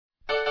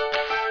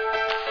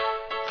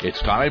It's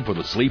time for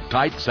the Sleep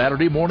Tight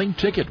Saturday Morning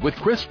Ticket with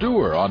Chris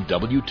Dewar on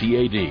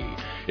WTAD.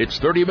 It's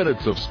 30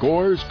 minutes of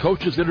scores,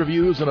 coaches'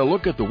 interviews, and a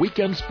look at the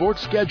weekend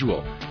sports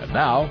schedule. And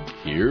now,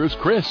 here's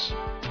Chris.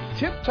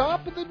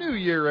 Tip-top of the new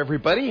year,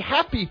 everybody.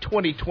 Happy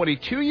 2020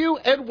 to you,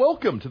 and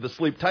welcome to the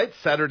Sleep Tight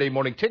Saturday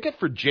Morning Ticket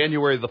for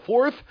January the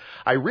 4th.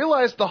 I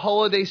realize the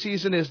holiday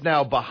season is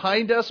now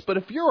behind us, but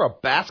if you're a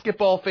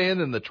basketball fan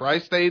in the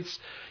Tri-States,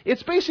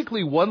 it's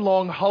basically one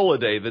long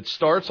holiday that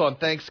starts on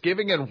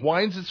Thanksgiving and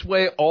winds its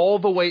way all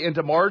the way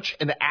into March.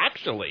 And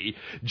actually,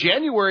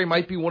 January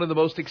might be one of the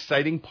most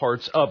exciting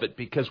parts of it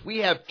because we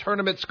have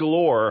tournaments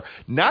galore,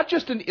 not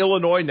just in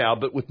Illinois now,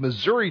 but with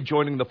Missouri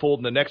joining the fold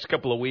in the next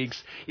couple of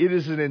weeks. It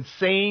is an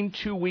insane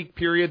 2-week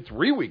period,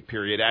 3-week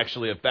period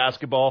actually, of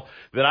basketball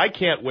that I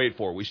can't wait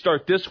for. We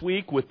start this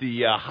week with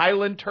the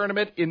Highland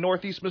Tournament in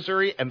Northeast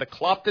Missouri and the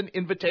Clopton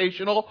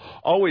Invitational.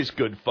 Always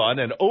good fun.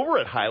 And over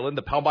at Highland,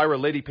 the Palmyra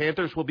Lady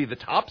Panthers will be the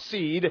top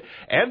seed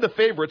and the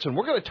favorites, and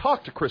we're going to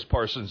talk to Chris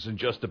Parsons in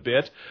just a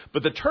bit.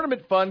 But the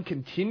tournament fun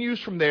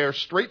continues from there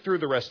straight through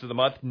the rest of the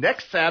month.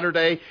 Next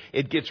Saturday,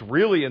 it gets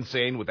really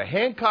insane with the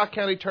Hancock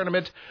County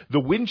Tournament,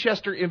 the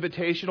Winchester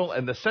Invitational,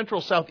 and the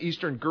Central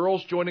Southeastern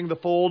Girls joining the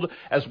fold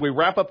as we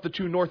wrap up the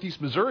 2 Northeast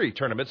Missouri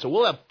tournaments. So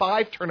we'll have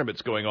 5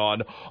 tournaments going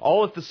on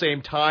all at the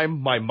same time.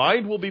 My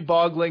mind will be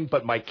boggling,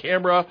 but my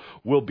camera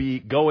will be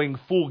going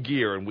full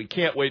gear, and we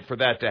can't wait for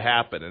that to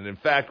happen. And in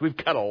fact, we've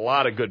got a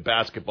lot of good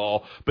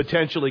basketball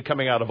potentially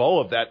coming out of all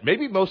of that.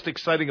 Maybe most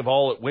exciting of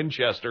all at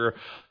Winchester,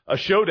 a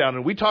showdown.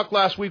 And we talked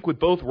last week with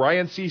both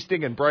Ryan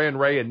Seasting and Brian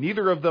Ray, and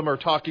neither of them are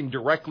talking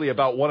directly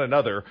about one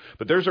another.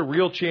 But there's a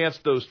real chance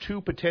those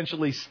 2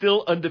 potentially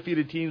still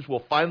undefeated teams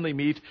will finally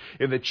meet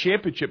in the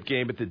championship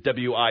game at the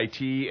WIT.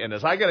 And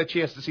as I got a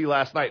chance to see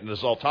last night, and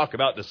as I'll talk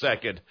about in a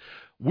second,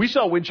 we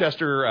saw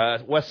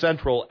Winchester West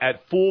Central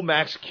at full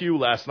max Q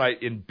last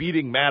night in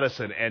beating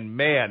Madison, and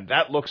man,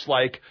 that looks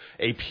like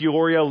a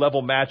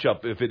Peoria-level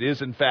matchup if it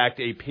is, in fact,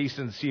 a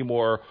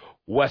Payson-Seymour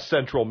West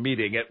Central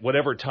meeting at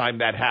whatever time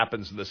that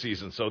happens in the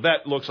season. So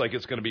that looks like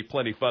it's going to be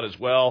plenty fun as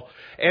well.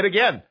 And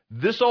again,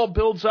 this all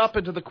builds up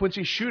into the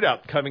Quincy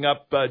Shootout coming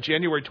up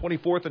January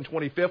 24th and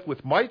 25th,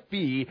 which might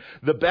be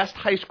the best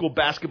high school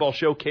basketball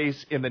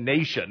showcase in the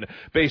nation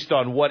based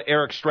on what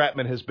Eric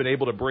Stratman has been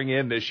able to bring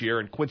in this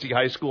year in Quincy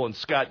High School and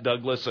Scott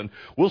Douglas. And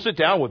we'll sit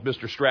down with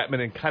Mr.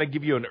 Stratman and kind of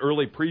give you an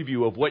early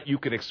preview of what you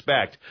can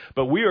expect.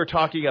 But we are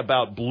talking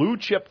about blue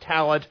chip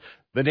talent,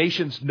 the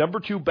nation's number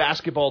 2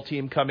 basketball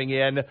team coming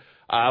in.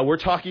 We're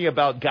talking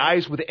about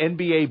guys with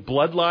NBA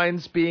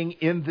bloodlines being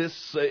in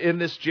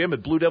this gym,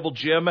 at Blue Devil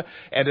Gym,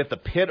 and at the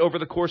Pit over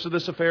the course of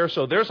this affair.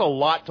 So there's a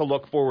lot to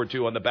look forward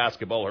to on the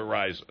basketball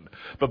horizon.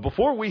 But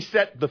before we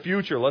set the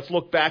future, let's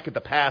look back at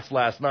the past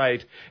last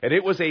night. And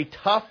it was a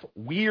tough,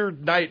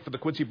 weird night for the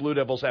Quincy Blue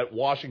Devils at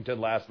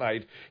Washington last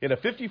night in a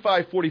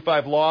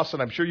 55-45 loss.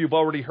 And I'm sure you've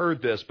already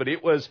heard this, but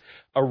it was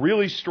a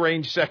really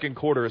strange second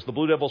quarter as the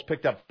Blue Devils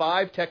picked up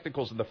 5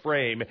 technicals in the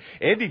frame.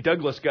 Andy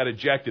Douglas got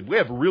ejected. We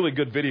have really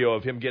good video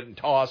of him getting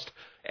tossed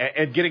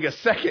and getting a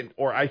second,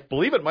 or I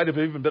believe it might have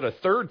even been a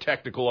third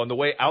technical on the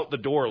way out the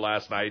door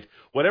last night.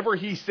 Whatever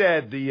he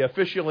said, the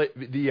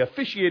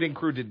officiating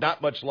crew did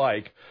not much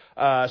like.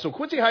 So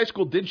Quincy High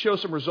School did show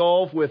some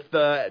resolve with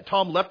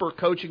Tom Lepper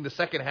coaching the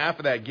second half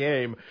of that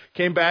game.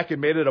 Came back and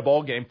made it a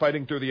ball game,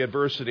 fighting through the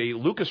adversity.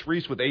 Lucas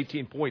Reese with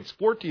 18 points,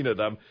 14 of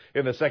them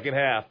in the second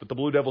half. But the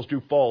Blue Devils do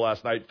fall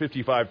last night,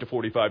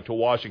 55-45 to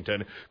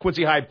Washington.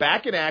 Quincy High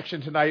back in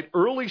action tonight.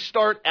 Early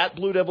start at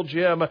Blue Devil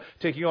Gym,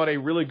 taking on a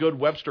really good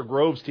Webster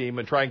Groves team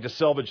and trying to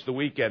salvage the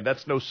weekend.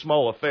 That's no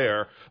small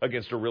affair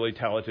against a really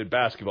talented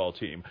basketball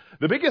team.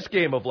 The biggest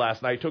game of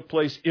last night took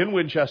place in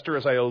Winchester,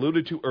 as I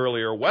alluded to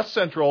earlier. West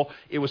Central,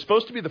 it was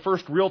supposed to be the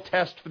first real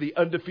test for the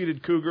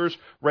undefeated Cougars,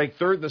 ranked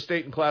 3rd in the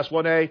state in Class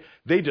 1A.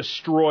 They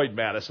destroyed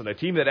Madison, a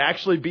team that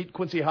actually beat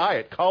Quincy High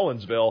at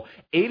Collinsville,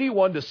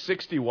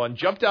 81-61,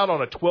 jumped out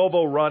on a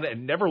 12-0 run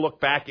and never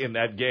looked back in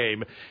that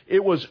game.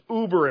 It was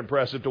uber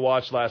impressive to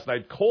watch last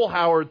night. Cole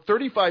Howard,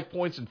 35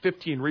 points and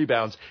 15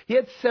 rebounds. He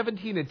had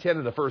 17 and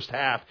 10 in the first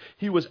half.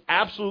 He was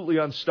absolutely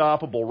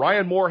unstoppable.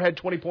 Ryan Moore had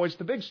 20 points.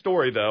 The big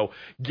story, though,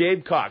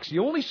 Gabe Cox. He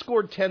only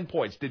scored 10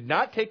 points, did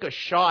not take a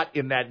shot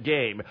in that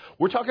game.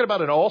 We're talking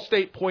about an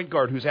all-state point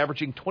guard who's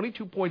averaging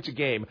 22 points a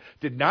game,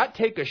 did not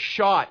take a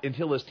shot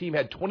until his team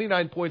had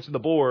 29 points on the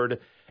board.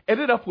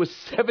 Ended up with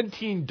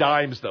 17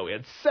 dimes, though. He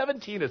had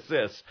 17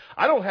 assists.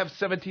 I don't have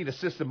 17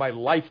 assists in my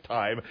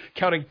lifetime,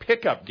 counting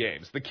pickup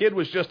games. The kid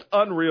was just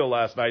unreal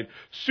last night.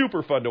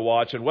 Super fun to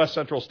watch, and West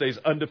Central stays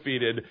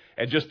undefeated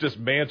and just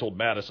dismantled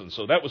Madison.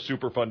 So that was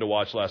super fun to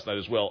watch last night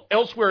as well.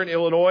 Elsewhere in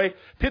Illinois,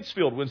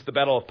 Pittsfield wins the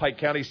Battle of Pike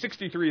County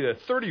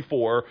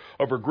 63-34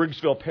 over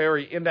Griggsville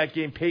Perry. In that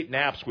game, Peyton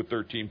Apps with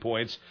 13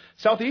 points.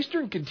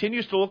 Southeastern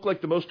continues to look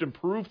like the most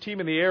improved team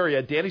in the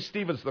area. Danny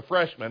Stevens, the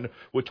freshman,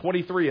 with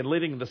 23 and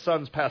leading the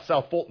Suns past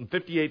South Fulton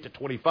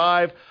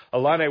 58-25.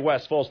 Illini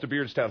West falls to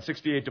Beardstown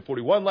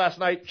 68-41 last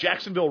night.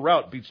 Jacksonville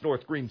Rout beats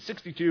North Green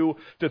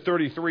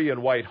 62-33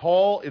 in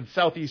Whitehall. In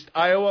Southeast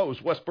Iowa, it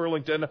was West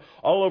Burlington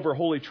all over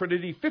Holy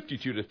Trinity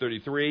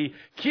 52-33.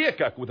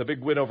 Keokuk with a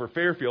big win over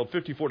Fairfield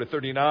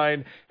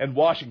 54-39, and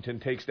Washington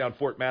takes down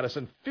Fort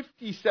Madison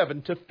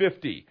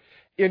 57-50.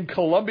 In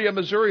Columbia,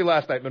 Missouri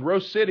last night, Monroe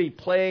City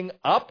playing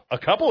up a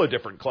couple of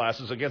different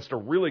classes against a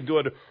really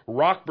good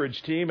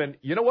Rockbridge team. And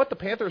you know what? The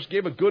Panthers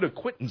gave a good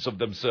acquittance of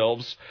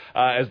themselves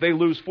as they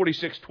lose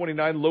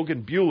 46-29.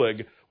 Logan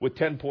Bulig with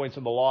 10 points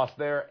in the loss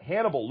there.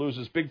 Hannibal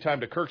loses big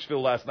time to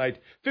Kirksville last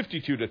night,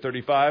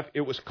 52-35.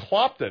 It was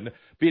Clopton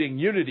beating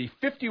Unity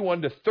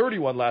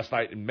 51-31 last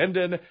night in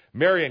Mendon.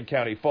 Marion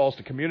County falls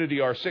to Community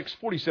R6,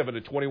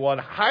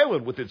 47-21.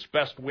 Highland with its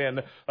best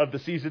win of the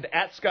season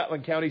at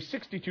Scotland County,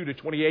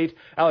 62-28.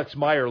 Alex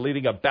Meyer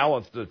leading a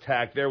balanced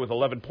attack there with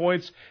 11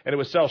 points. And it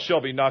was South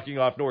Shelby knocking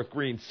off North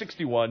Green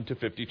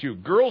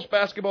 61-52. Girls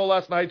basketball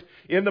last night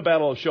in the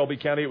Battle of Shelby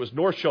County. It was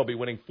North Shelby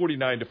winning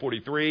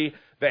 49-43.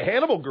 The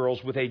Hannibal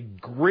girls with a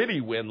gritty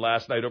win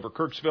last night over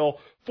Kirksville,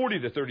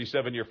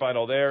 40-37 your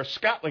final there.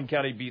 Scotland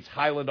County beats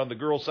Highland on the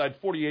girls' side,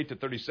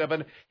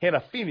 48-37.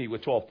 Hannah Feeney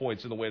with 12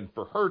 points in the win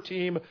for her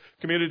team.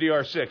 Community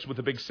R6 with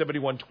a big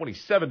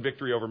 71-27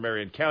 victory over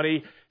Marion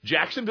County.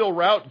 Jacksonville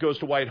Rout goes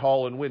to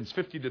Whitehall and wins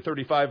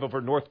 50-35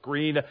 over North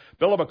Green.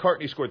 Bella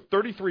McCartney scored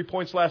 33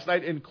 points last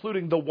night,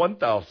 including the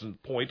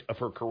 1,000th point of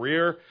her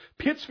career.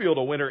 Pittsfield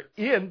a winner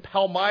in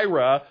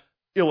Palmyra,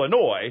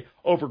 Illinois,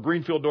 over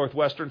Greenfield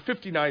Northwestern,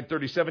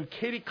 59-37.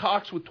 Katie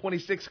Cox with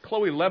 26,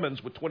 Chloe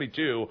Lemons with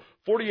 22.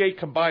 48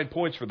 combined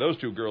points for those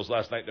two girls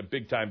last night in a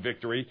big-time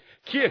victory.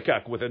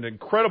 Keokuk with an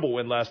incredible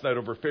win last night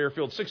over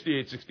Fairfield,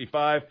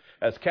 68-65,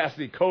 as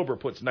Cassidy Cobra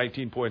puts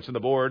 19 points on the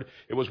board.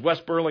 It was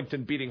West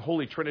Burlington beating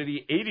Holy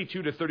Trinity,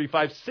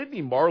 82-35.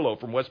 Sydney Marlowe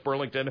from West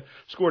Burlington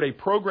scored a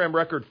program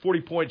record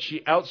 40 points.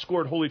 She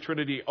outscored Holy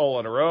Trinity all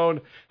on her own.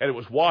 And it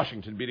was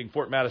Washington beating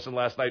Fort Madison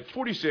last night,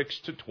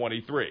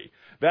 46-23.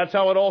 That's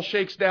how it all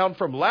shakes down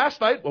from last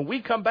night. When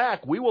we come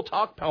back, we will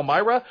talk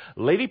Palmyra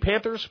Lady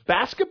Panthers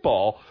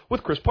basketball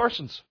with Chris Parsons.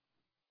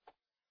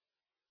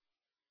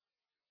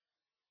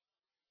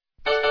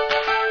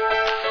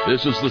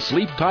 This is the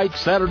Sleep Tight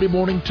Saturday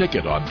Morning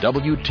Ticket on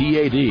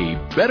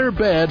WTAD. Better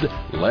bed,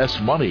 less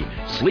money.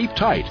 Sleep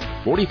Tight,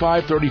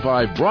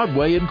 4535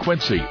 Broadway in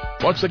Quincy.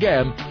 Once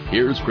again,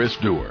 here's Chris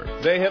Dewar.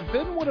 They have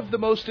been one of the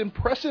most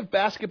impressive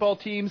basketball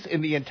teams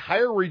in the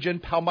entire region.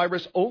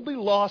 Palmyra's only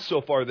loss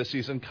so far this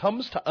season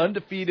comes to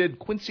undefeated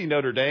Quincy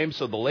Notre Dame,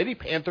 so the Lady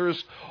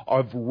Panthers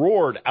have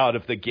roared out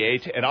of the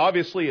gate. And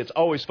obviously, it's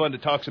always fun to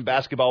talk some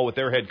basketball with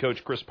their head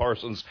coach, Chris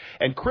Parsons.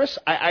 And Chris,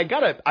 I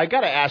gotta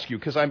ask you,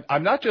 because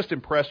I'm not just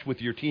impressed with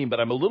your team,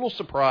 but I'm a little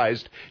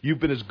surprised you've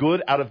been as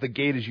good out of the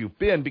gate as you've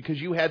been, because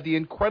you had the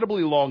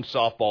incredibly long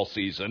softball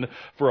season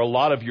for a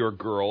lot of your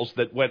girls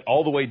that went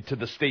all the way to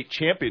the state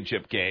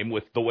championship game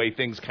with the way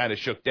things kind of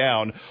shook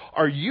down.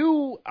 Are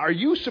you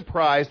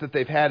surprised that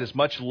they've had as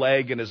much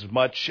leg and as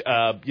much,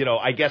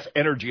 I guess,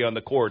 energy on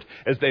the court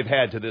as they've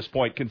had to this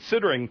point,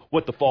 considering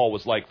what the fall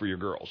was like for your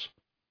girls?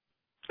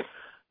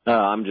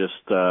 I'm just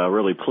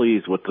really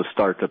pleased with the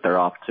start that they're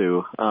off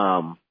to.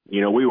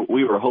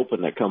 We were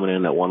hoping that coming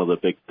in that one of the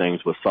big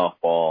things was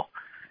softball,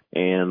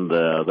 and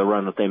the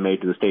run that they made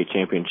to the state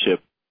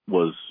championship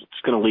was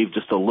just going to leave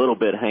just a little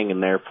bit hanging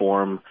there for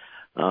them.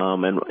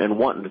 And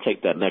wanting to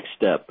take that next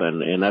step,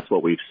 and that's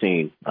what we've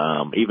seen.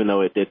 Even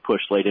though it did push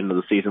late into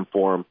the season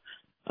for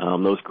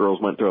them, those girls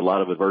went through a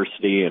lot of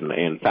adversity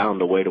and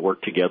found a way to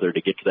work together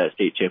to get to that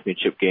state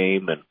championship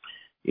game. And,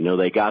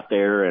 they got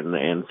there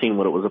and seen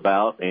what it was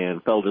about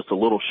and fell just a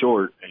little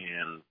short.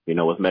 And,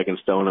 with Megan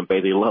Stone and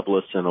Bailey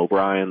Lovelace and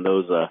O'Brien,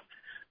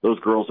 those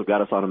girls have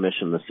got us on a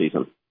mission this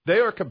season. They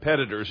are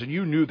competitors, and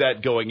you knew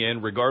that going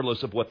in,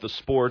 regardless of what the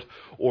sport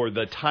or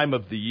the time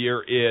of the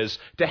year is.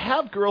 To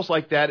have girls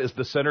like that as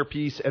the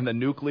centerpiece and the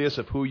nucleus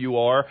of who you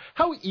are,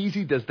 how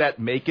easy does that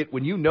make it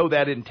when you know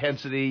that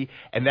intensity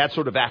and that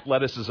sort of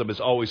athleticism is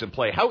always in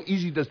play? How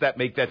easy does that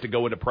make that to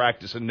go into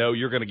practice and know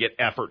you're going to get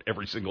effort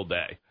every single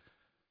day?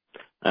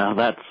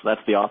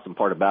 That's the awesome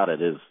part about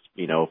it is,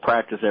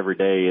 practice every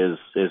day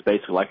is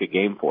basically like a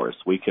game for us.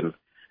 We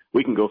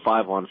can go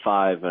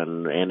 5-on-5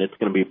 and it's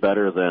going to be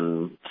better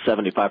than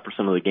 75%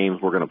 of the games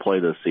we're going to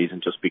play this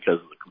season just because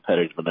of the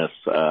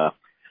competitiveness.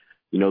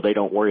 They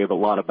don't worry a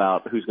lot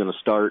about who's going to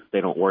start.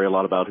 They don't worry a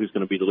lot about who's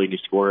going to be the leading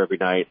scorer every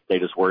night. They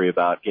just worry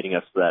about getting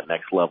us to that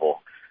next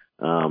level.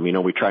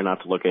 We try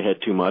not to look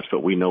ahead too much,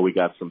 but we know we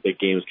got some big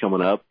games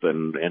coming up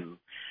and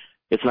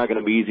it's not going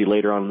to be easy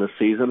later on in this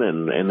season,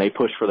 and they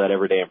push for that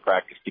every day in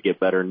practice to get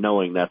better,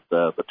 knowing that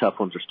the tough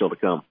ones are still to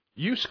come.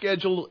 You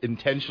scheduled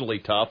intentionally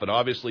tough, and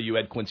obviously you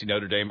had Quincy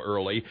Notre Dame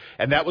early,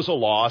 and that was a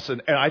loss,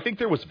 and I think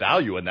there was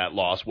value in that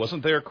loss,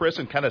 wasn't there, Chris,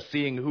 in kind of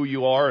seeing who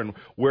you are and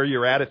where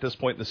you're at this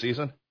point in the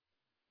season?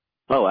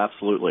 Oh,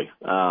 absolutely.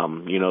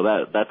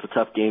 That's a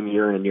tough game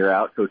year in and year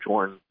out. Coach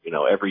Warren,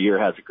 every year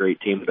has a great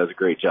team that does a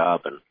great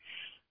job, and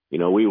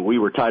we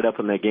were tied up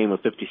in that game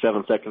with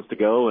 57 seconds to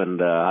go,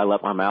 and I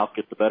let my mouth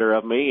get the better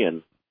of me,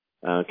 and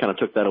kind of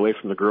took that away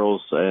from the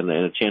girls and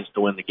a chance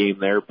to win the game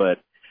there. But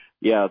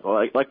yeah,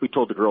 like we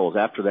told the girls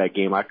after that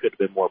game, I could have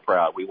been more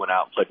proud. We went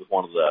out and played with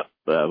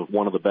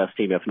one of the best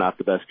team, if not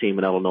the best team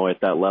in Illinois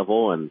at that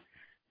level, and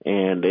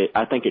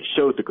I think it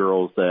showed the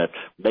girls that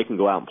they can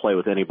go out and play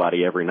with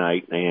anybody every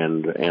night,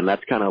 and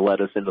that's kind of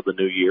led us into the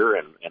new year,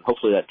 and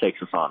hopefully that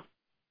takes us on.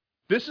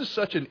 This is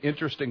such an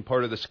interesting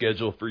part of the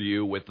schedule for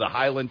you with the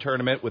Highland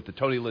Tournament, with the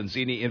Tony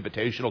Lanzini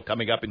Invitational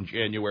coming up in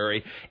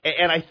January.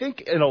 And I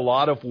think in a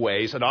lot of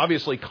ways, and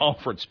obviously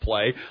conference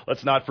play,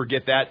 let's not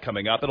forget that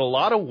coming up. In a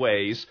lot of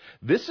ways,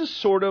 this is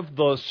sort of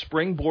the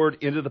springboard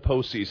into the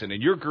postseason.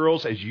 And your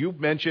girls, as you've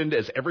mentioned,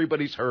 as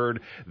everybody's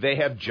heard, they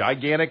have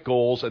gigantic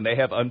goals and they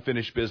have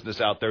unfinished business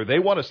out there. They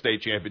want a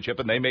state championship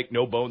and they make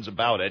no bones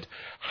about it.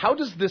 How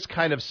does this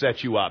kind of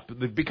set you up?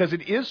 Because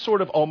it is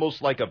sort of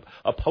almost like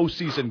a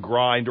postseason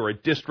grind or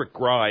a district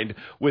grind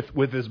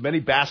with as many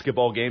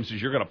basketball games as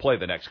you're going to play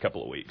the next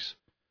couple of weeks.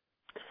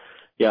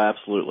 Yeah,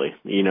 absolutely.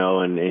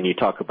 And you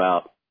talk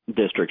about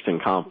districts and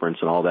conference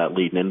and all that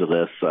leading into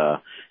this.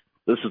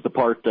 This is the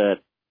part that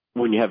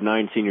when you have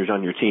 9 seniors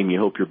on your team, you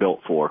hope you're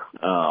built for.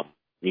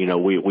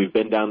 We've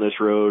been down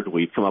this road.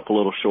 We've come up a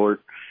little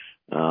short.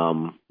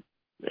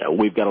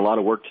 We've got a lot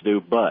of work to do,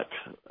 but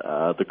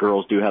the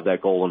girls do have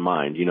that goal in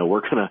mind.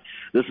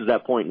 This is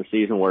that point in the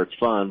season where it's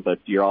fun, but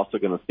you're also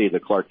going to see the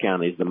Clark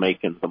Counties, the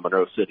Macon, the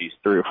Monroe Cities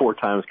 3 or 4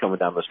 times coming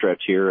down the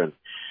stretch here, and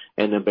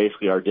then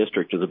basically our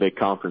district is a big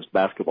conference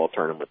basketball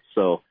tournament.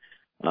 So,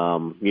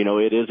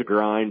 it is a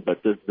grind,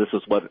 but this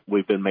is what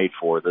we've been made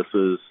for. This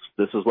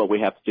is what we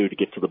have to do to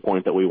get to the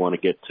point that we want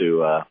to get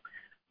to.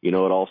 It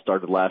all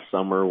started last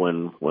summer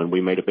when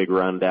we made a big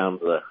run down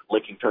to the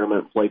Licking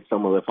Tournament, played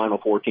some of the Final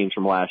Four teams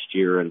from last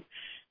year, and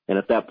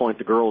at that point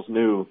the girls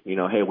knew,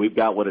 hey, we've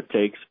got what it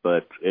takes,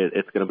 but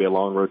it's going to be a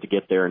long road to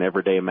get there, and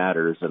every day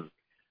matters. And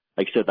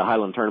like I said, the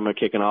Highland Tournament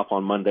kicking off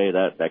on Monday,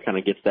 that kind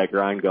of gets that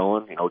grind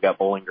going. We got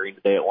Bowling Green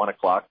today at 1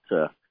 o'clock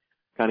to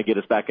kind of get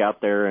us back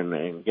out there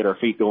and get our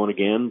feet going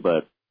again.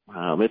 But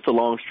it's a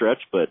long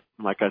stretch, but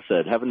like I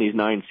said, having these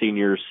 9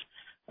 seniors,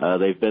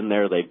 they've been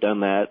there, they've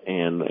done that,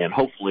 and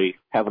hopefully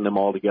having them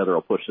all together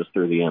will push us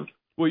through the end.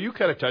 Well, you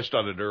kind of touched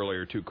on it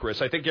earlier, too,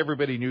 Chris. I think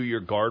everybody knew your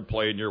guard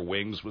play and your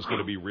wings was going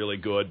to be really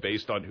good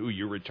based on who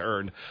you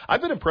returned.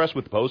 I've been impressed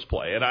with post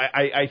play, and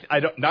I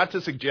don't, not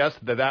to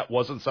suggest that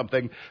wasn't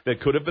something that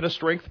could have been a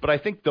strength, but I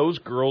think those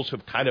girls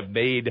have kind of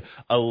made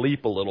a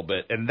leap a little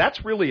bit, and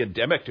that's really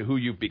endemic to who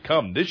you've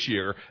become this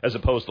year as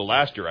opposed to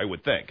last year, I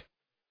would think.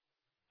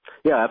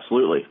 Yeah,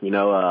 absolutely.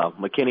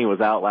 McKinney was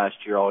out last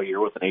year all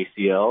year with an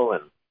ACL,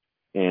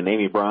 and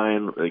Amy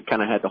Bryan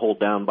kind of had to hold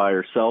down by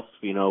herself,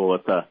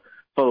 with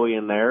Foey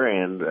in there,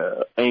 and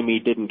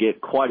Amy didn't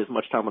get quite as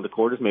much time on the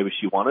court as maybe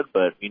she wanted,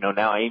 but,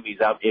 now Amy's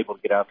able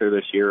to get out there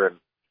this year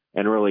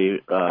and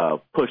really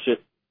push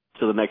it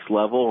to the next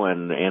level,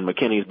 and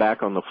McKinney's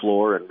back on the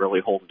floor and really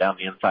holding down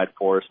the inside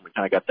for us, and we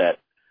kind of got that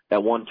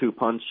 1-2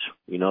 punch.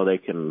 They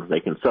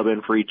can sub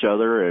in for each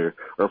other,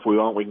 or if we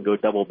want, we can go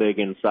double big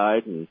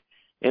inside, and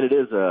it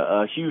is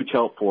a huge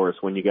help for us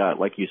when you got,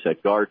 like you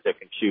said, guards that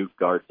can shoot,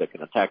 guards that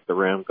can attack the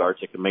rim, guards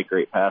that can make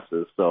great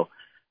passes. So,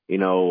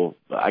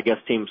 I guess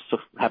teams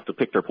have to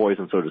pick their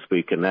poison, so to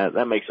speak, and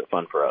that makes it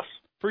fun for us.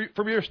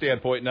 From your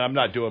standpoint, and I'm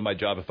not doing my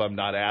job if I'm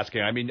not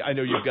asking, I mean, I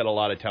know you've got a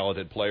lot of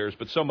talented players,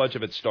 but so much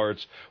of it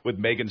starts with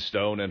Megan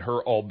Stone and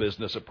her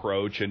all-business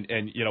approach and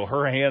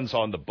her hands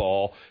on the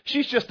ball.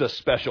 She's just a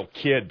special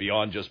kid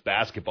beyond just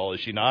basketball, is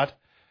she not?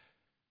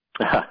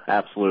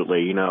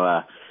 Absolutely.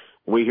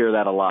 We hear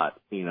that a lot,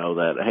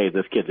 that, hey,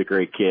 this kid's a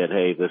great kid.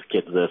 Hey, this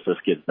kid's this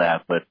kid's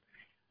that. But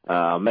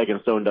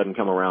Megan Stone doesn't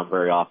come around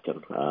very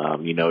often.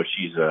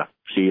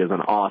 She is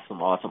an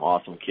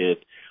awesome kid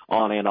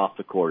on and off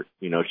the court.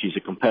 She's a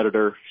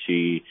competitor.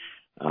 She's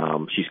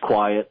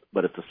quiet,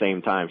 but at the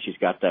same time, she's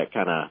got that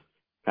kind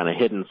of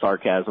hidden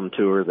sarcasm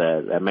to her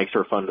that makes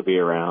her fun to be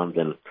around.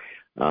 And,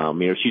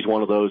 she's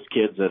one of those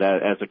kids that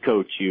as a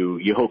coach,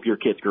 you hope your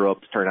kids grow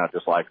up to turn out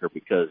just like her,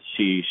 because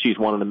she's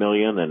one in a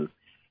million.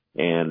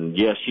 And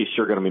yes, she's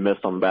sure going to be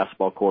missed on the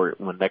basketball court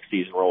when next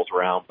season rolls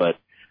around. But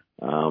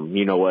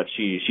you know what?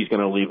 She's going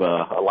to leave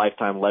a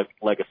lifetime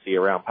legacy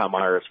around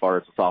Palmyra as far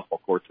as the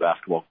softball court, the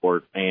basketball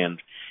court,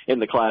 and in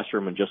the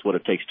classroom, and just what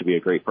it takes to be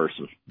a great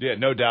person. Yeah,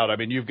 no doubt. I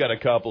mean, you've got a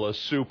couple of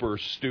super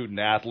student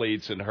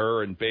athletes in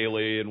her and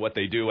Bailey and what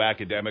they do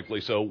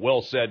academically. So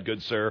well said,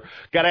 good sir.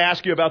 Got to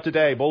ask you about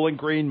today. Bowling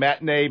Green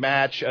matinee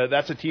match.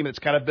 That's a team that's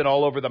kind of been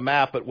all over the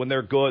map, but when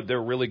they're good,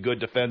 they're really good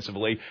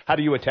defensively. How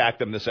do you attack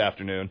them this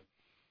afternoon?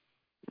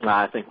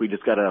 I think we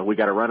got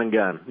to run and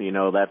gun.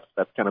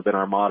 That's kind of been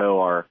our motto.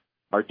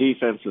 Our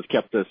defense has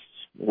kept us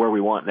where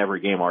we want in every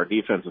game. Our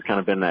defense has kind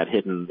of been that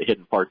hidden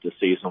part this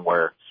season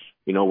where,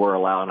 we're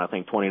allowing, I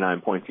think,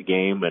 29 points a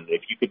game. And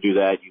if you could do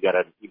that, you got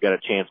a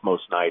chance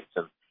most nights.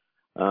 And,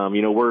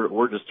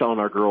 we're just telling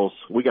our girls,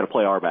 we got to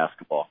play our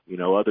basketball.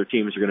 Other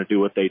teams are going to do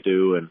what they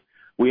do, and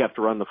we have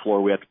to run the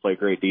floor. We have to play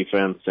great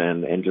defense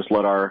and just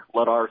let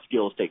our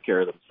skills take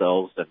care of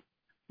themselves. And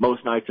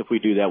most nights, if we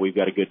do that, we've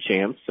got a good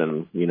chance.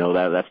 And,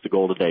 that's the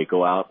goal today.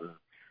 Go out and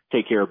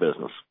take care of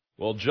business.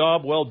 Well,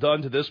 job well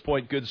done to this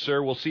point, good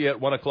sir. We'll see you at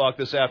 1 o'clock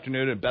this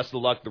afternoon, and best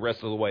of luck the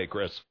rest of the way,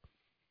 Chris.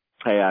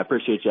 Hey, I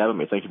appreciate you having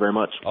me. Thank you very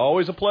much.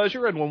 Always a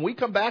pleasure. And when we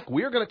come back,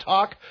 we are going to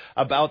talk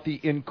about the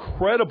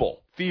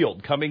incredible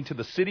field coming to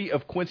the city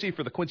of Quincy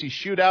for the Quincy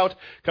Shootout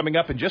coming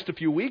up in just a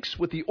few weeks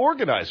with the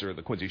organizer of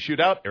the Quincy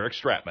Shootout, Eric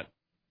Stratman.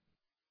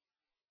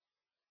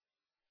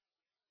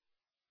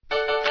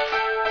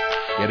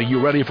 Getting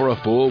you ready for a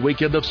full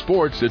weekend of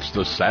sports, it's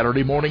the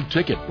Saturday Morning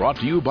Ticket, brought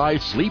to you by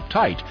Sleep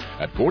Tight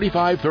at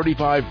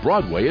 4535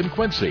 Broadway in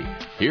Quincy.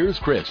 Here's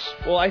Chris.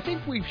 Well, I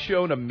think we've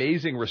shown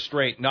amazing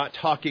restraint not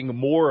talking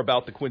more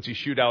about the Quincy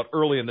Shootout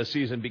early in the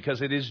season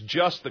because it is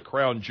just the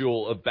crown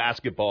jewel of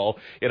basketball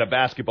in a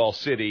basketball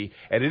city,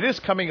 and it is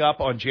coming up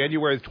on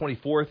January the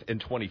 24th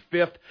and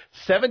 25th.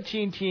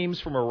 17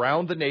 teams from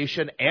around the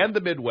nation and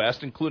the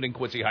Midwest, including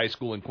Quincy High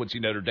School and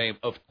Quincy Notre Dame,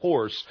 of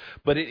course,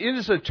 but it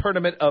is a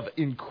tournament of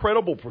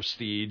incredible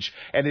prestige,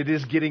 and it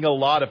is getting a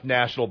lot of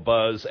national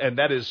buzz, and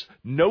that is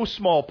no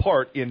small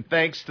part in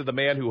thanks to the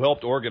man who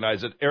helped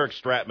organize it, Eric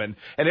Stratman.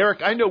 And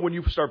Eric, I know when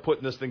you start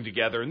putting this thing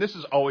together, and this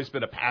has always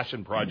been a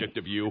passion project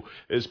of you,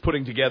 is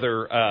putting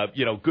together,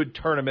 good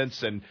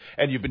tournaments, and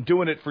you've been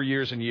doing it for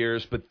years and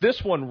years, but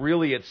this one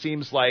really, it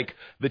seems like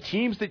the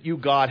teams that you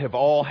got have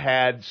all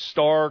had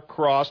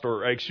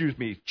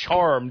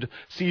charmed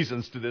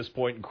seasons to this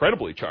point,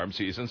 incredibly charmed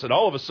seasons, and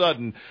all of a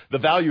sudden, the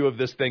value of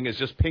this thing is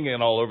just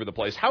pinging all over the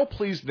place. How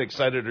pleased and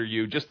excited are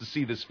you just to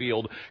see this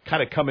field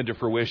kind of come into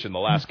fruition the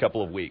last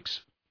couple of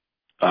weeks?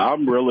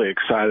 I'm really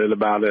excited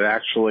about it,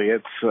 actually.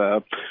 It's,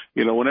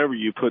 whenever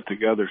you put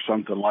together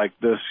something like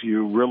this,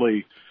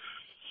 you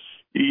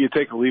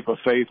take a leap of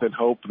faith and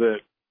hope that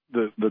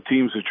the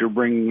teams that you're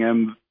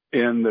bringing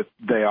in that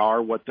they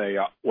are what they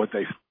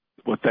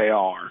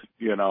are,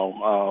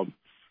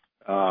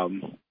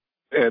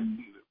 and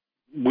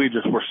we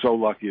just were so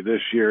lucky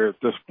this year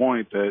at this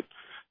point that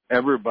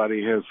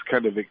everybody has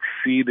kind of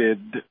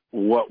exceeded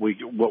what we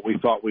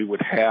thought we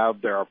would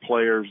have. There are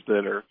players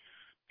that are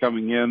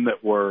coming in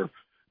that were,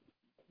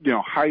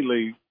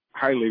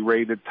 highly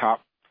rated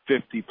top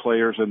 50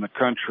 players in the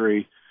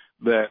country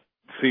that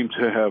seem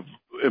to have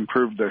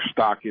improved their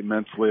stock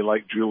immensely,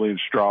 like Julian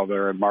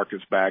Strother and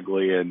Marcus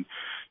Bagley, and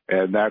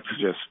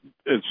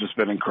it's just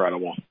been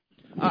incredible.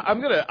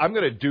 I'm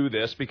gonna do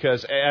this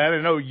because, and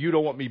I know you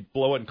don't want me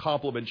blowing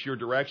compliments your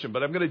direction,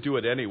 but I'm gonna do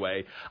it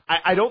anyway.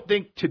 I don't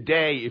think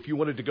today, if you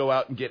wanted to go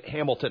out and get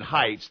Hamilton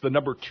Heights, the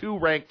number 2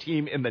 ranked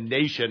team in the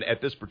nation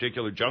at this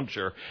particular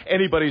juncture,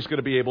 anybody's going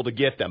to be able to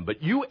get them.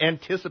 But you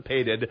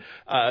anticipated,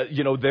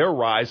 their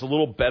rise a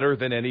little better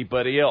than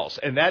anybody else,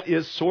 and that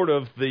is sort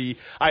of the.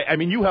 I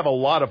mean, you have a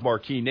lot of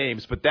marquee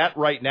names, but that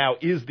right now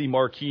is the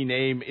marquee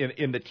name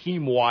in the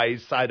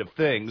team-wise side of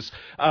things.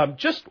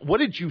 Just what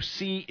did you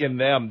see in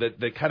them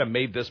that kind of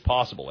made this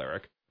possible,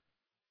 Eric?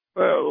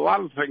 Well, a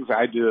lot of the things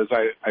I do is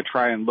I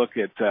try and look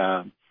at,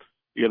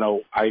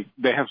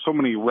 they have so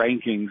many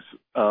rankings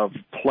of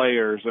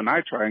players, and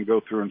I try and go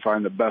through and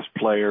find the best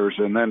players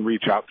and then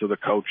reach out to the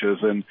coaches.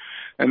 And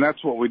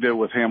that's what we did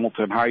with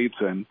Hamilton Heights.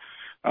 And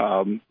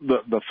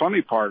the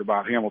funny part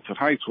about Hamilton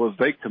Heights was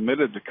they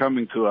committed to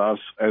coming to us,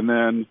 and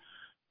then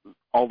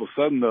all of a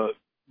sudden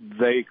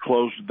they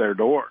closed their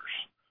doors.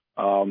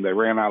 They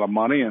ran out of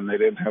money, and they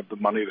didn't have the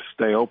money to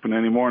stay open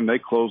anymore, and they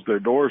closed their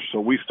doors. So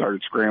we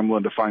started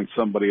scrambling to find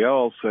somebody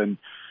else, and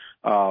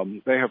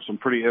they have some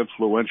pretty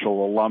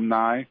influential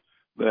alumni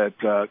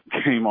that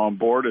came on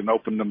board and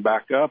opened them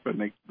back up,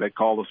 and they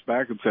called us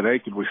back and said, "Hey,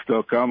 could we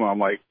still come?" And I'm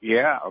like,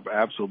 "Yeah,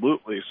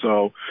 absolutely."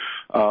 So,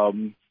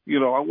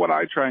 what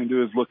I try and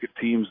do is look at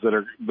teams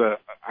that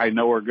I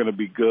know are going to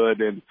be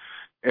good, and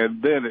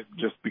then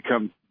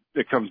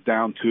it comes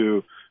down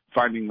to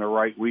finding the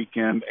right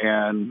weekend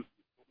and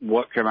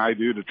what can I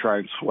do to try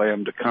and sway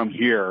them to come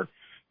here?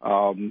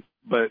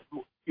 But,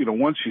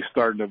 once you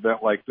start an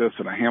event like this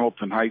and a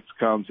Hamilton Heights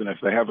comes, and if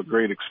they have a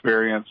great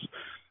experience,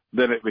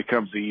 then it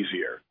becomes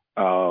easier.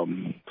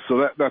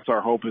 So that's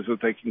our hope, is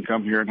that they can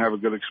come here and have a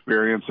good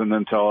experience and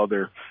then tell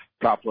other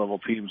top-level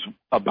teams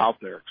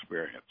about their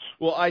experience.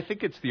 Well, I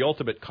think it's the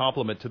ultimate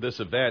compliment to this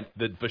event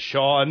that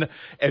Vashon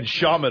and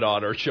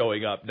Chaminade are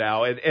showing up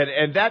now,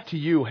 and that to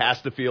you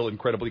has to feel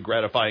incredibly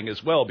gratifying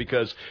as well,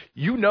 because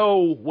you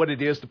know what it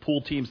is to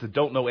pull teams that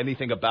don't know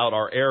anything about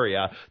our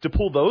area, to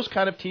pull those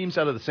kind of teams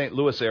out of the St.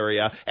 Louis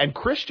area, and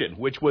Christian,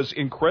 which was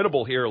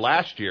incredible here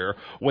last year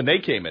when they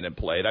came in and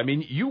played. I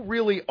mean, you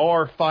really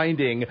are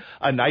finding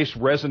a nice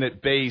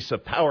resonant base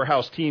of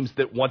powerhouse teams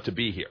that want to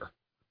be here.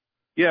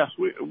 Yes,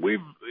 we've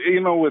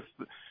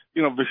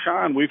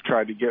Vashon, we've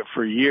tried to get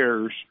for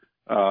years.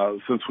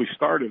 Since we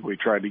started, we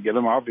tried to get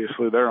them.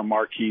 Obviously, they're a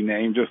marquee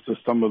name, just as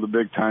some of the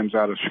big times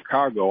out of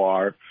Chicago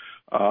are.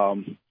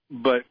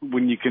 But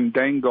when you can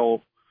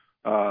dangle,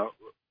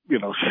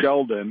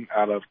 Sheldon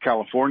out of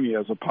California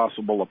as a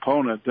possible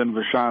opponent, then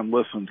Vashon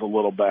listens a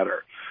little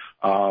better.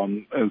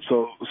 And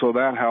so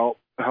that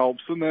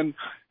helps. And then,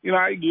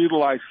 I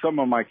utilize some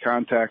of my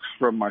contacts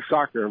from my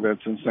soccer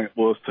events in St.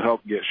 Louis to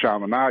help get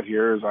Chaminade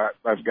here, as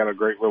I've got a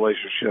great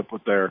relationship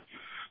with their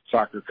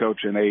soccer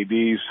coach and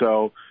AD.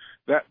 So,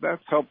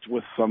 that's helped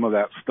with some of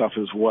that stuff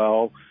as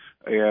well.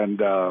 And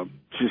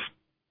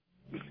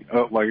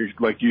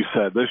like you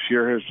said, this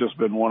year has just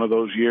been one of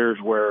those years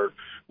where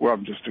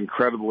I'm just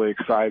incredibly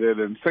excited.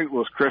 And St.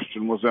 Louis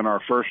Christian was in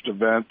our first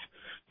event,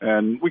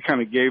 and we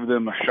kind of gave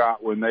them a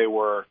shot when they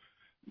were,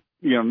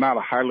 not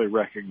a highly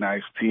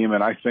recognized team.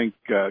 And I think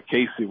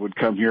Casey would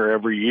come here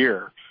every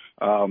year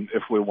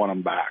if we want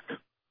them back.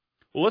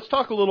 Well, let's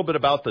talk a little bit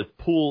about the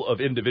pool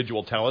of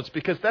individual talents,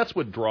 because that's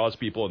what draws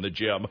people in the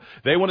gym.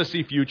 They want to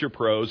see future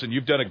pros, and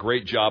you've done a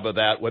great job of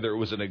that, whether it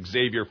was an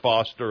Xavier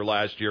Foster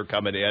last year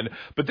coming in.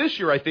 But this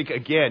year, I think,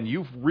 again,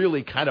 you've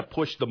really kind of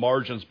pushed the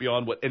margins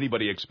beyond what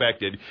anybody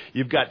expected.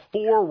 You've got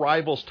 4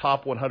 Rivals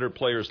top 100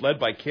 players led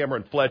by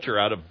Cameron Fletcher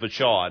out of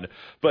Vashon,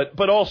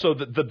 but also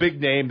the big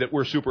name that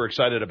we're super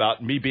excited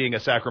about, me being a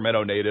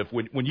Sacramento native.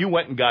 When you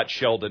went and got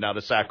Sheldon out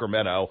of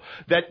Sacramento,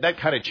 that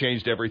kind of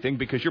changed everything,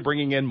 because you're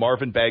bringing in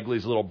Marvin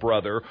Bagley's little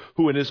brother,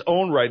 who in his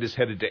own right is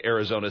headed to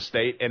Arizona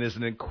State and is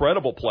an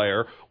incredible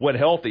player when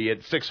healthy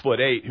at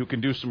 6'8", who can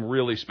do some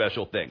really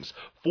special things.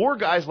 4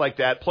 guys like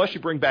that, plus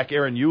you bring back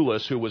Aaron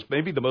Eulis, who was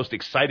maybe the most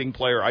exciting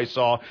player I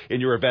saw in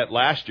your event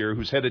last year,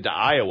 who's headed to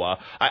Iowa.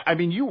 I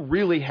mean, you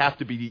really have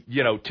to be,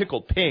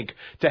 tickled pink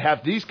to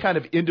have these kind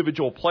of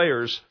individual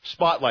players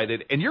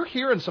spotlighted, and you're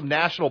hearing some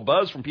national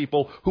buzz from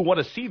people who want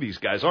to see these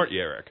guys, aren't you,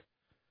 Eric?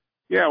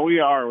 Yeah, we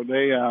are.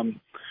 They,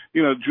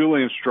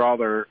 Julian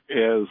Strother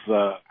is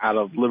out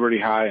of Liberty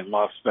High in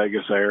Las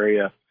Vegas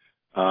area.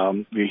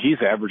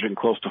 He's averaging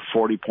close to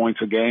 40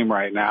 points a game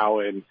right now,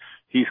 and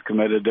he's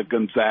committed to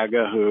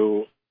Gonzaga,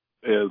 who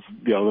is,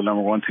 the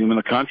number 1 team in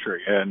the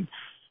country. And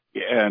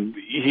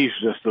he's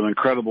just an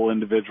incredible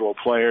individual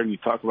player. And you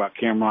talk about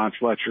Cameron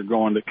Fletcher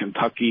going to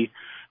Kentucky,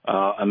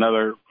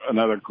 another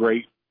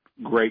great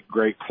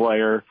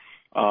player.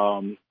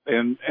 And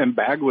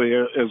Bagley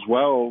as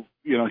well.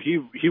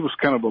 He was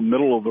kind of a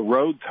middle of the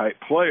road type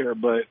player,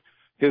 but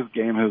his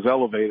game has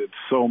elevated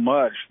so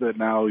much that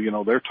now,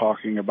 they're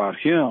talking about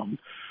him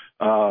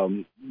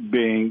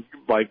being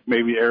like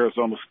maybe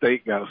Arizona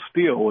State got a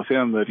steal with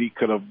him that he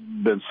could have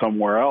been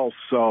somewhere else.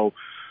 So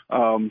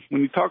when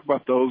you talk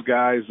about those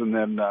guys, and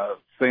then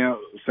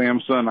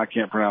Samson, I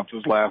can't pronounce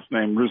his last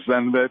name,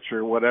 Ruzenovich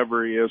or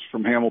whatever he is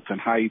from Hamilton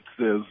Heights,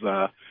 is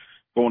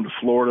going to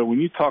Florida.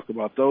 When you talk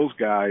about those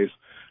guys,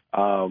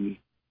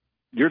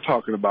 you're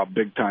talking about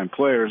big-time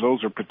players.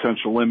 Those are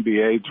potential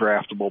NBA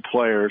draftable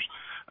players,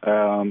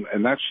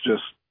 and that's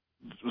just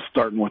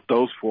starting with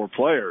those 4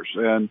 players.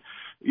 And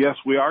yes,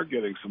 we are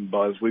getting some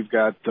buzz. We've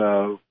got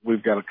a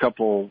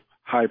couple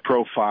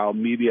high-profile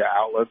media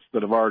outlets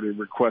that have already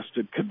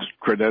requested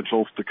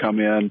credentials to come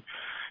in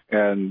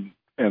and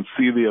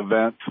see the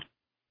event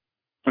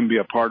and be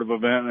a part of the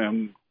event.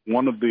 And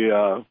one of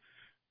the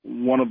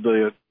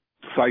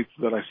sites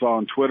that I saw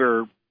on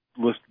Twitter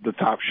listed the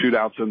top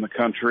shootouts in the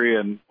country,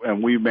 and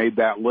we made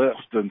that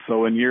list. And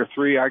so in year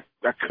 3, I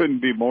couldn't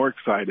be more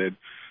excited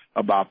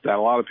about that.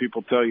 A lot of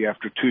people tell you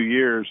after 2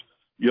 years,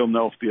 you'll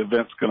know if the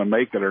event's going to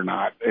make it or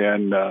not.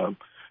 And,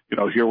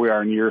 here we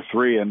are in year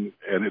 3, and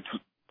it's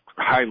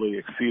highly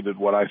exceeded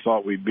what I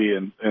thought we'd be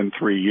in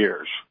 3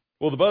 years.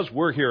 Well, the buzz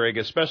we're hearing,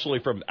 especially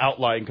from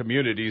outlying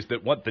communities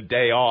that want the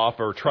day off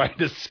or trying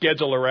to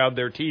schedule around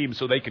their team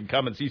so they can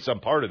come and see some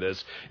part of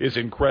this, is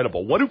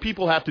incredible. What do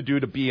people have to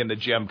do to be in the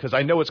gym? Because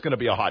I know it's going to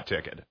be a hot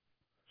ticket.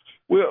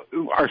 Well,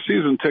 our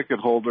season ticket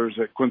holders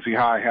at Quincy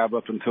High have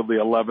up until the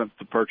 11th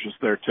to purchase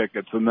their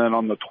tickets. And then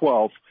on the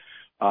 12th,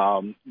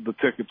 the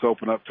tickets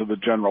open up to the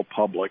general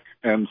public.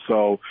 And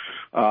so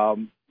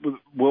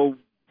we'll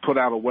put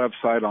out a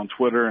website on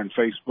Twitter and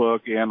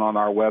Facebook and on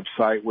our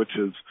website, which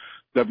is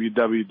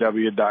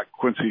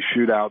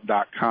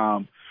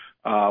www.quincyshootout.com.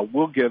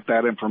 We'll get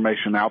that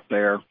information out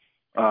there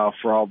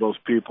for all those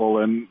people,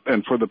 and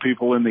for the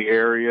people in the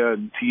area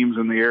and teams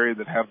in the area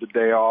that have the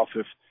day off.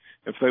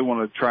 If they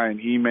want to try and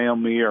email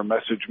me or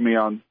message me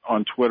on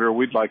Twitter,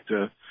 we'd like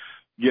to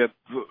get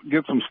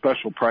some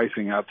special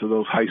pricing out to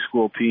those high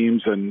school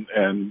teams and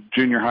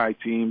junior high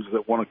teams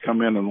that want to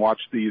come in and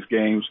watch these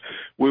games.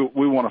 We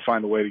want to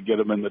find a way to get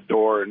them in the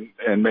door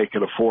and make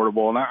it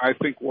affordable. And I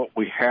think what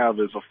we have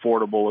is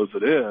affordable as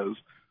it is.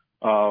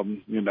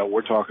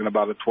 We're talking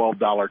about a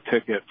 $12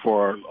 ticket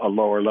for a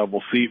lower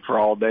level seat for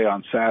all day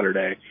on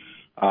Saturday,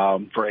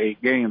 for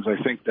 8 games. I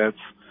think that's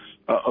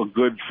a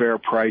good, fair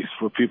price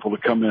for people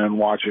to come in and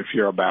watch if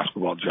you're a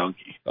basketball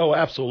junkie. Oh,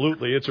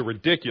 absolutely. It's a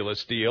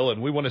ridiculous deal,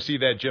 and we want to see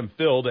that gym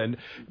filled. And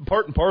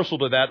part and parcel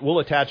to that, we'll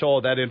attach all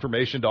of that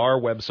information to our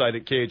website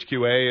at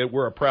KHQA.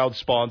 We're a proud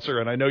sponsor,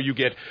 and I know you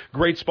get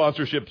great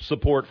sponsorship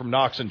support from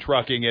Knox and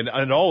Trucking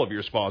and all of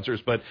your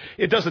sponsors, but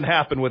it doesn't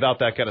happen without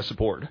that kind of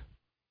support.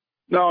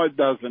 No, it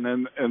doesn't.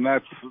 And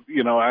that's,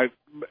 I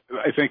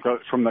think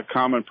from the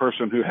common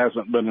person who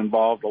hasn't been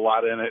involved a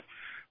lot in it,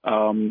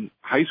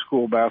 high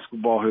school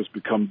basketball has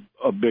become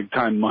a big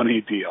time money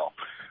deal.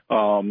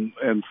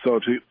 And so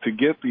to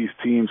get these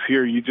teams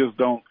here, you just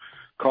don't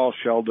call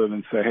Sheldon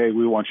and say, hey,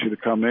 we want you to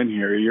come in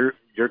here.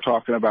 You're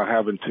talking about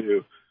having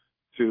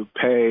to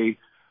pay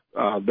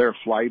their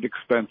flight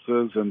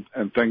expenses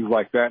and things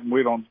like that. And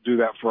we don't do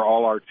that for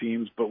all our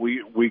teams, but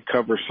we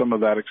cover some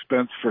of that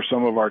expense for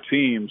some of our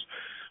teams.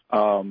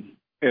 And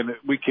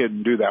we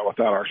can't do that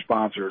without our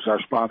sponsors.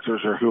 Our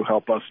sponsors are who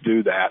help us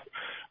do that.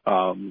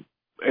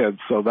 And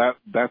so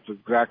that's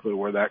exactly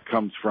where that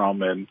comes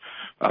from. And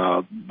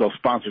those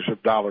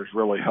sponsorship dollars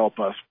really help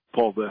us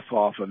pull this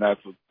off. And that's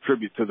a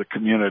tribute to the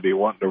community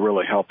wanting to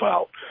really help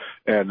out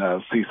and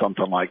see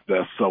something like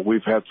this. So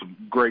we've had some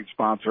great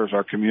sponsors.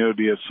 Our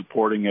community is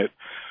supporting it.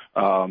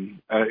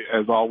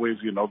 As always,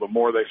 you know, the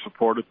more they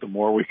support it, the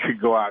more we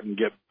could go out and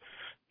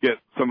get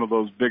some of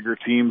those bigger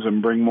teams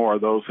and bring more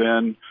of those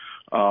in.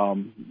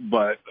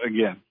 But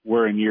again,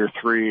 we're in year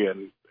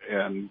 3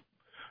 and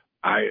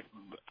I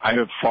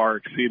have far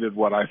exceeded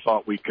what I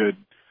thought we could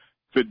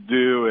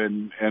do,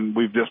 and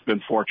we've just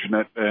been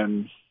fortunate,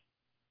 and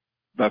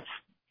that's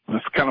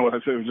kind of what I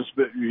said.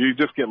 You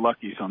just get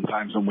lucky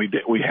sometimes, and we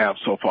have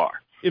so far.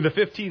 In the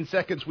 15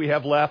 seconds we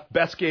have left,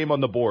 best game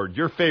on the board.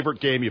 Your favorite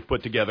game you've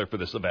put together for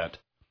this event?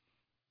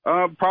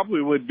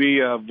 Probably would be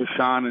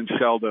Vashon and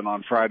Sheldon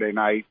on Friday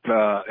night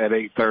at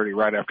 8:30,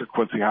 right after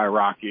Quincy High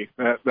Rocky.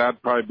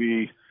 That'd probably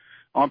be.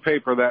 On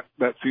paper,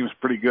 that seems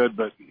pretty good,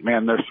 but,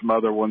 man, there's some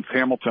other ones.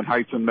 Hamilton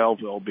Heights and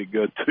Melville will be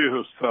good,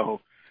 too.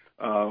 So,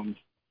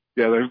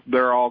 yeah,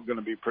 they're all going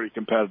to be pretty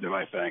competitive,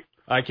 I think.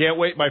 I can't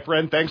wait, my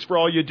friend. Thanks for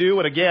all you do.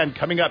 And, again,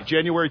 coming up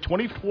January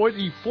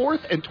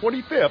 24th and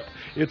 25th,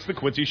 it's the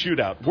Quincy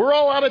Shootout. We're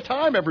all out of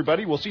time,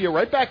 everybody. We'll see you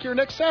right back here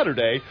next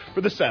Saturday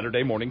for the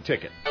Saturday Morning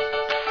Ticket.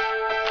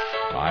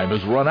 Time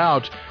has run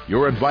out.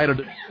 You're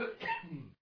invited